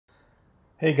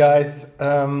Hey guys,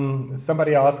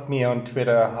 somebody asked me on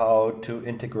Twitter how to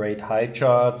integrate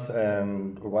Highcharts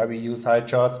and why we use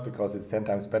Highcharts because it's 10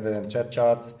 times better than chat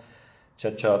charts.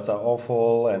 Chat charts are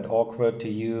awful and awkward to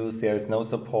use. There is no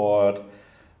support.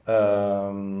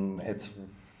 It's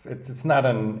not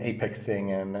an Apex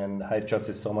thing, and Highcharts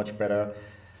is so much better.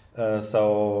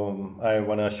 So I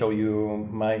want to show you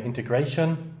my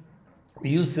integration. We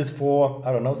use this for,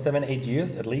 I don't know, 7-8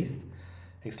 years at least,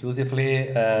 exclusively,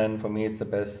 and for me it's the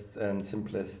best and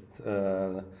simplest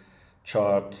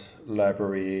chart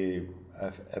library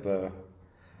I've ever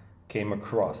came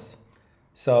across.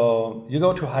 So you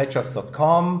go to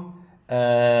highcharts.com,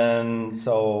 and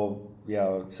so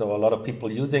a lot of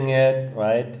people using it,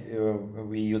 right?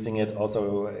 We using it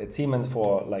also at Siemens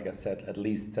for, like I said, at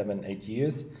least 7-8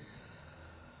 years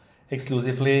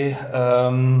exclusively.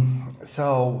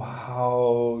 So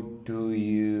how do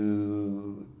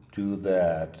you do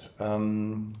that?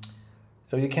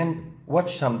 So you can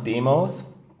watch some demos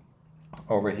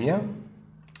over here.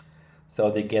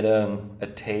 So they get a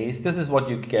taste. This is what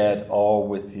you get all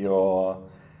with your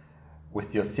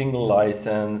single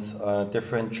license,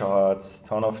 different charts,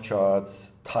 ton of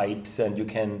charts, types, and you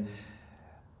can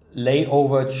lay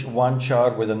over one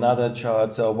chart with another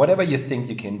chart. So whatever you think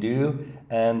you can do.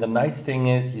 And the nice thing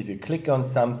is, if you click on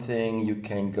something, you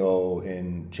can go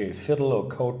in JSFiddle or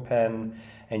CodePen,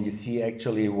 and you see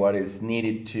actually what is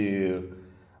needed to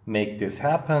make this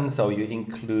happen. So you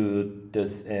include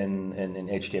this in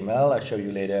HTML. I'll show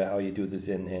you later how you do this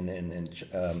in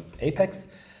Apex.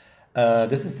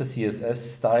 This is the CSS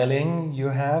styling you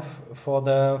have for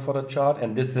the chart,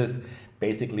 and this is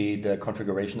basically the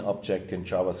configuration object in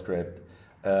JavaScript,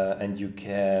 and you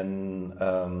can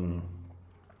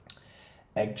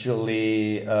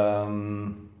actually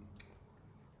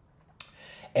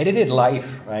edit it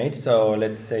live, right? So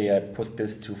let's say I put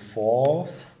this to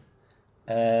false,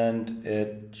 and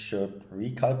it should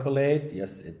recalculate.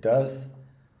 Yes, it does.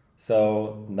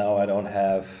 So now I don't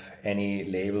have any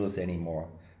labels anymore,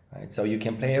 right? So you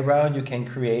can play around, you can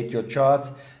create your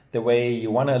charts the way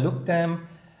you want to look them,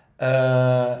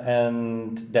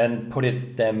 and then put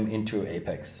them into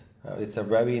Apex. It's a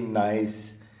very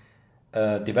nice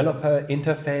developer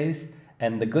interface.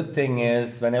 And the good thing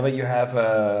is, whenever you have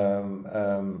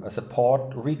a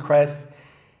support request,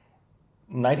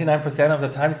 99% of the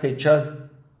times they just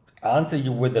answer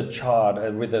you with a chart,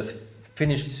 with a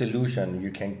finished solution. You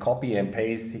can copy and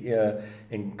paste here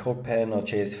in CodePen or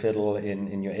JSFiddle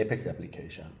in your Apex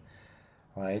application,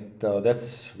 right? So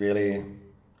that's really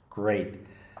great.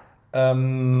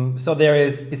 So there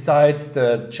is, besides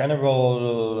the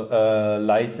general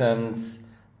license,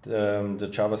 the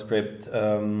JavaScript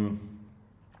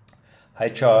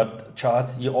Highchart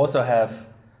charts, you also have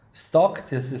stock.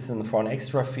 This is for an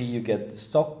extra fee. You get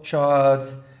stock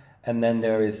charts, and then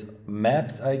there is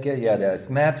maps. I guess, yeah, there's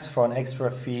maps for an extra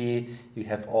fee. You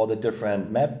have all the different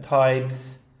map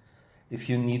types if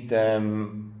you need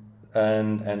them,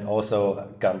 and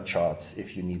also Gantt charts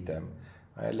if you need them.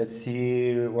 All right, let's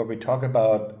see what we talk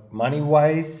about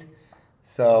money-wise.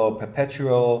 So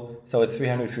perpetual, so a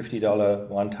 $350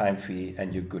 one-time fee,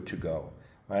 and you're good to go,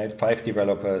 right? 5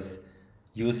 developers,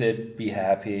 use it, be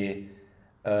happy,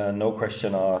 no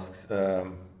question asked.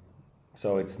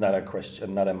 So it's not a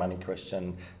question, not a money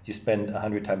question. You spend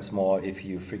 100 times more if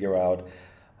you figure out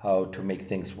how to make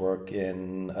things work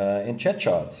in chat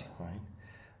charts, right?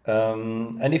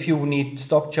 And if you need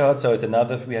stock charts, so it's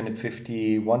another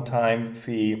 350 one-time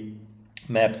fee,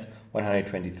 maps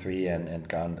 123, and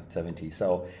Gantt 70.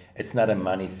 So it's not a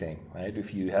money thing, right?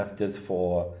 If you have this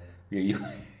for, we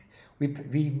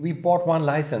bought one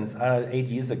license 8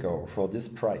 years ago for this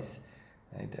price,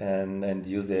 right? And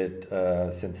use it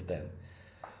since then.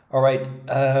 All right,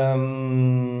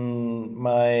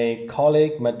 my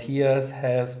colleague Matthias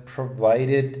has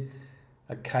provided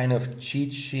a kind of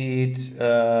cheat sheet.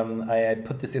 I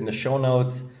put this in the show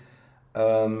notes.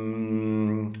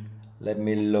 Let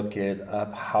me look it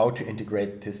up, how to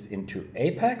integrate this into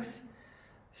Apex.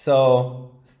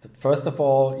 So first of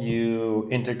all, you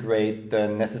integrate the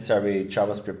necessary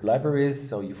JavaScript libraries.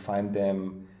 So you find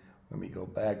them when we go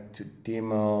back to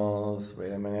demos.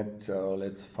 Wait a minute. So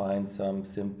let's find some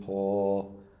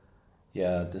simple,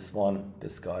 yeah, this one,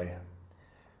 this guy,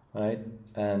 right?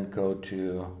 And go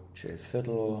to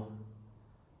JSFiddle,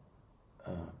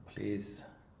 please.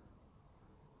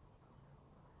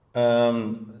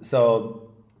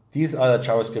 So these are the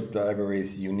JavaScript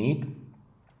libraries you need.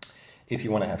 If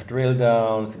you want to have drill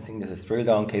downs, I think this is drill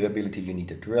down capability, you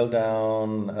need a drill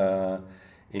down.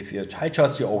 If you're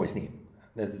Highcharts, you always need.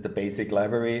 This is the basic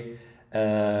library.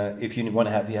 If you want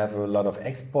to have, you have a lot of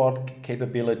export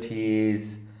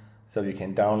capabilities. So you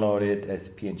can download it as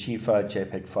PNG file,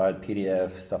 JPEG file,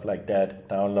 PDF, stuff like that.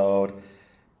 Download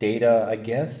data, I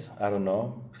guess. I don't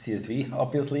know. CSV,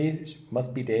 obviously,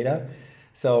 must be data.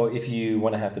 So if you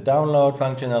want to have the download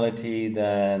functionality,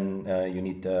 then you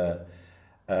need the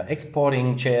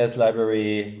exporting JS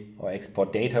library or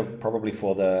export data, probably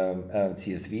for the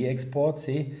CSV export.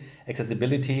 See,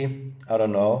 accessibility, I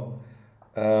don't know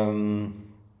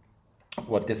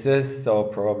what this is, so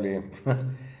probably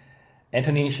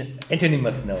Anthony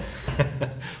must know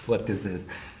what this is.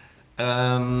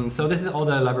 So this is all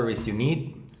the libraries you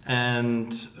need,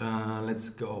 and let's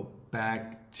go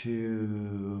back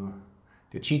to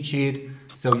the cheat sheet.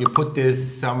 So you put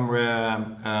this somewhere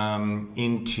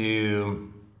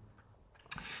into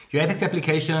your Apex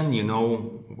application, you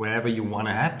know, wherever you want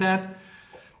to have that.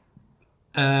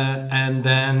 And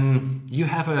then you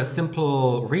have a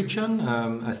simple region,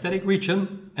 a static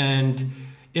region, and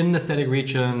in the static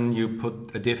region you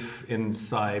put a div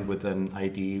inside with an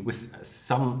ID, with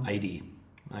some ID,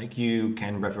 like you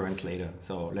can reference later.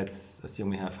 So let's assume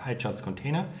we have Highcharts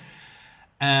container,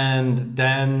 and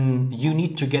then you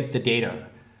need to get the data.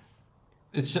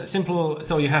 It's just simple.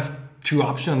 So you have two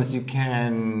options. You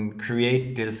can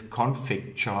create this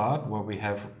config chart where we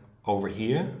have over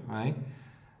here, right?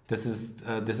 This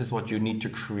is what you need to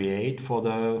create for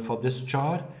this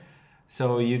chart.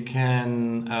 So you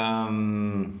can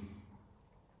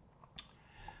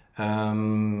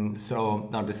so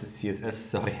now this is CSS.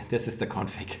 Sorry, this is the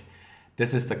config.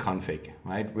 This is the config,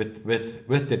 right?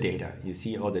 With the data, you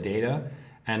see all the data.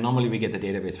 And normally we get the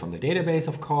database from the database,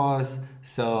 of course.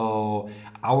 So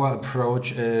our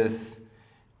approach is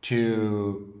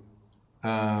to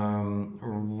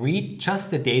read just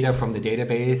the data from the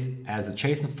database as a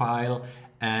JSON file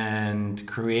and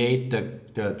create the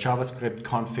JavaScript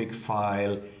config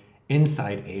file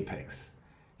inside Apex.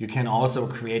 You can also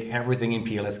create everything in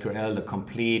PLSQL, the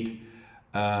complete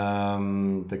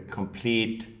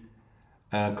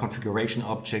configuration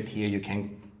object here. You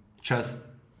can just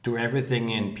do everything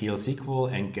in PL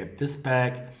SQL and get this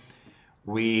back.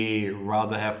 We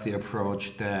rather have the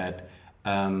approach that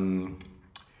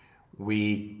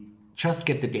we just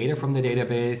get the data from the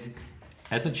database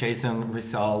as a JSON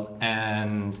result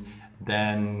and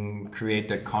then create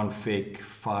the config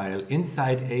file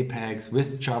inside Apex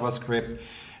with JavaScript.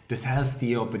 This has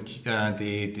the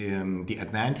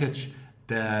advantage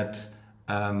that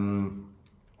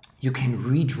you can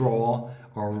redraw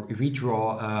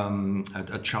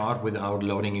a chart without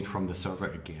loading it from the server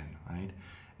again, right?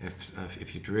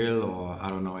 If you drill, or I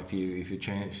don't know, if you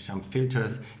change some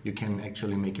filters, you can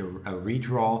actually make a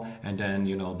redraw, and then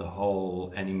you know the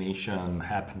whole animation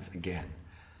happens again.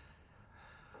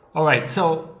 All right,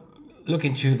 so look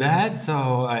into that.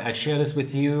 So I share this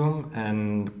with you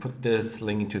and put this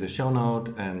link into the show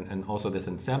note, and also this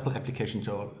in sample application.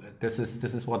 So this is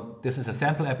a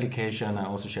sample application. I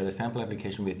also share the sample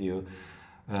application with you.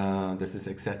 This is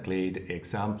exactly the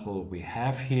example we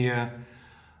have here.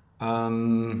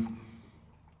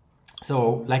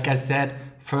 So like I said,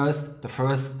 the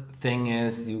first thing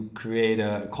is you create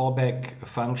a callback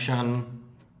function,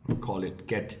 we call it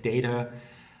get data,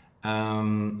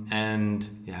 and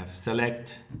you have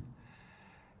select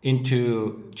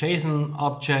into JSON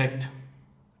object.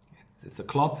 It's a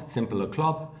CLOP, it's simple a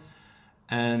CLOP,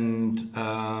 and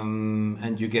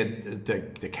you get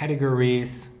the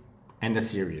categories and the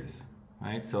series,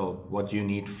 right? So what you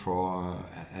need for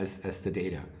as the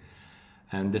data.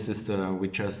 And this is we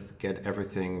just get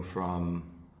everything from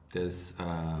this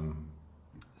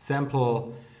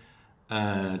sample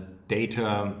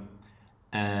data,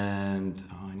 and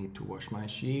I need to wash my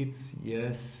sheets.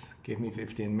 Yes, give me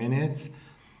 15 minutes.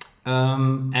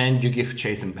 And you give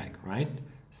JSON back, right?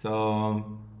 So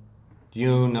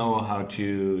you know how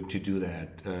to do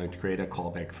that, to create a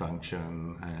callback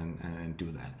function and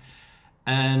do that.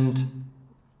 And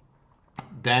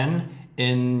then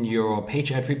in your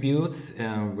page attributes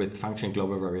with function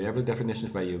global variable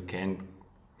definitions, where you can,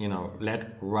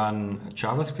 let run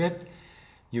JavaScript,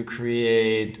 you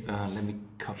create,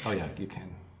 you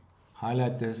can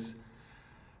highlight this,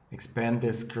 expand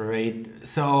this, great.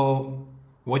 So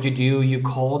what you do, you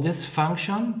call this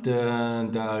function,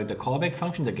 the callback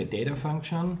function, the getData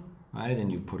function, right?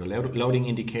 And you put a loading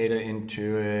indicator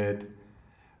into it,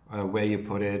 where you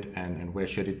put it and where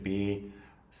should it be.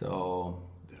 So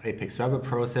Apex server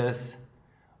process,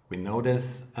 we know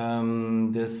this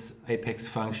Apex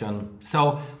function.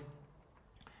 So,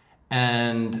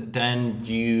 and then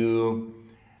you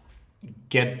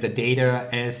get the data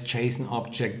as JSON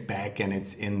object back, and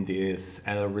it's in this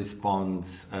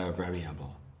lResponse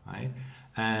variable, right?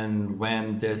 And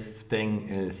when this thing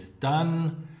is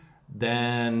done,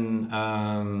 Then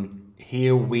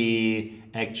here we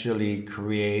actually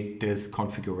create this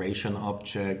configuration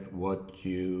object, what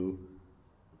you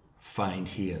find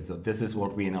here. So this is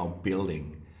what we are now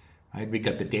building, right? We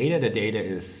got the data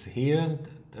is here,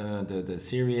 the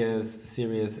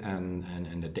series and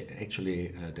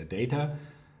the data.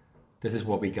 This is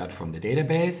what we got from the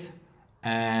database,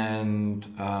 and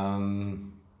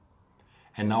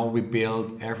now we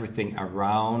build everything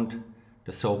around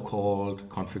the so-called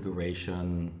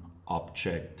configuration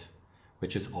object,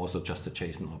 which is also just a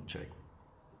JSON object.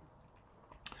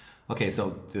 Okay,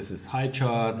 so this is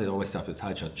Highcharts. It always starts with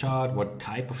Highchart chart. What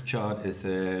type of chart is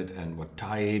it, and what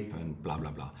type, and blah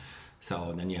blah blah.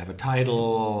 So then you have a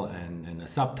title and a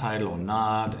subtitle or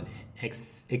not, and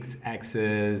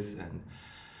x-axis and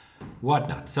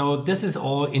whatnot. So this is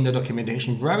all in the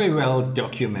documentation, very well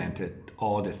documented,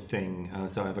 all this thing.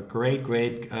 So I have a great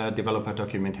developer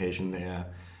documentation there.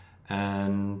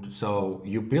 And so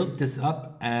you build this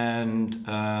up, and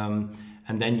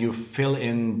then you fill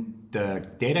in the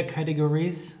data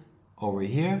categories over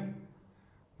here,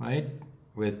 right?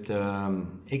 With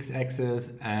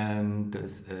x-axis, and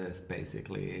this is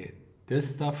basically this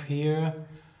stuff here.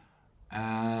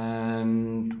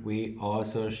 And we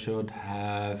also should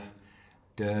have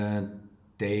the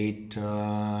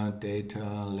data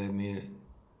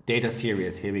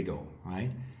series. Here we go,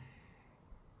 right?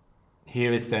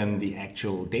 Here is then the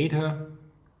actual data,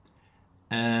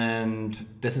 and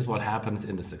this is what happens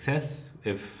in the success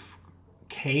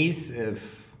case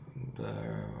if the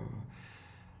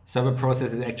server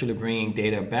process is actually bringing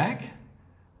data back,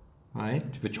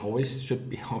 right? Which always should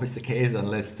be always the case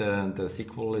unless the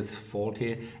SQL is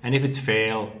faulty. And if it's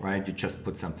fail, right, you just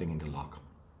put something in the log.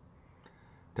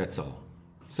 That's all.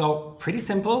 So pretty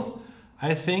simple,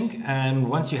 I think. And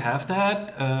once you have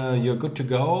that, you're good to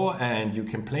go, and you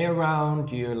can play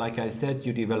around. Like I said,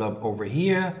 you develop over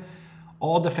here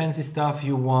all the fancy stuff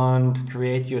you want,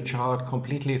 create your chart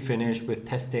completely finished with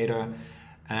test data.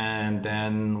 And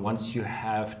then once you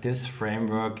have this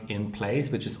framework in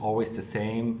place, which is always the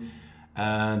same,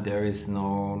 there is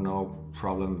no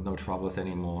troubles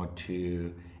anymore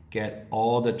to get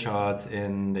all the charts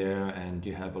in there, and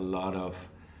you have a lot of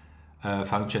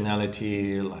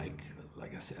functionality like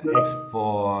I said,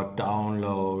 export,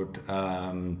 download,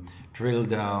 drill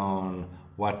down,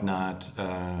 whatnot.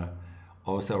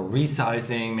 Also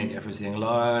resizing, make everything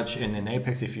large in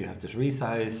Apex if you have this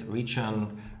resize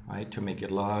region, right, to make it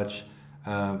large.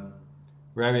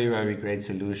 Very great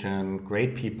solution,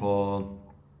 great people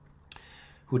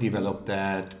who developed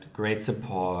that, great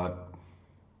support.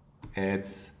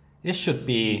 This should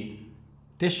be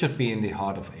in the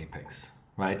heart of Apex,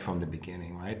 right, from the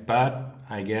beginning, right? But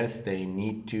I guess they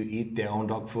need to eat their own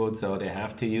dog food, so they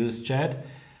have to use chat.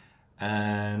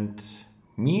 And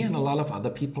me and a lot of other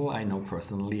people I know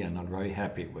personally are not very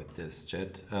happy with this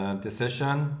chat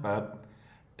decision, but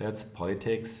that's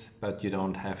politics. But you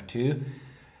don't have to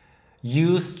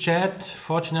use chat,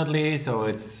 fortunately. So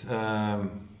it's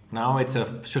now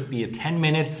should be a 10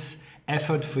 minutes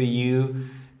effort for you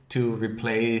to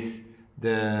replace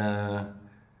the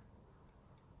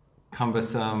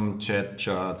cumbersome chat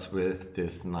charts with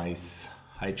this nice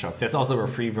Highcharts. There's also a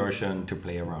free version to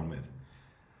play around with.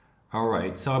 All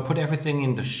right, so I put everything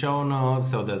in the show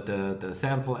notes, so that the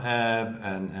sample app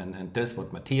and this,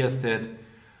 what Matthias did.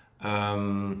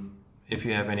 If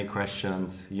you have any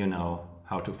questions, you know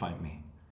how to find me.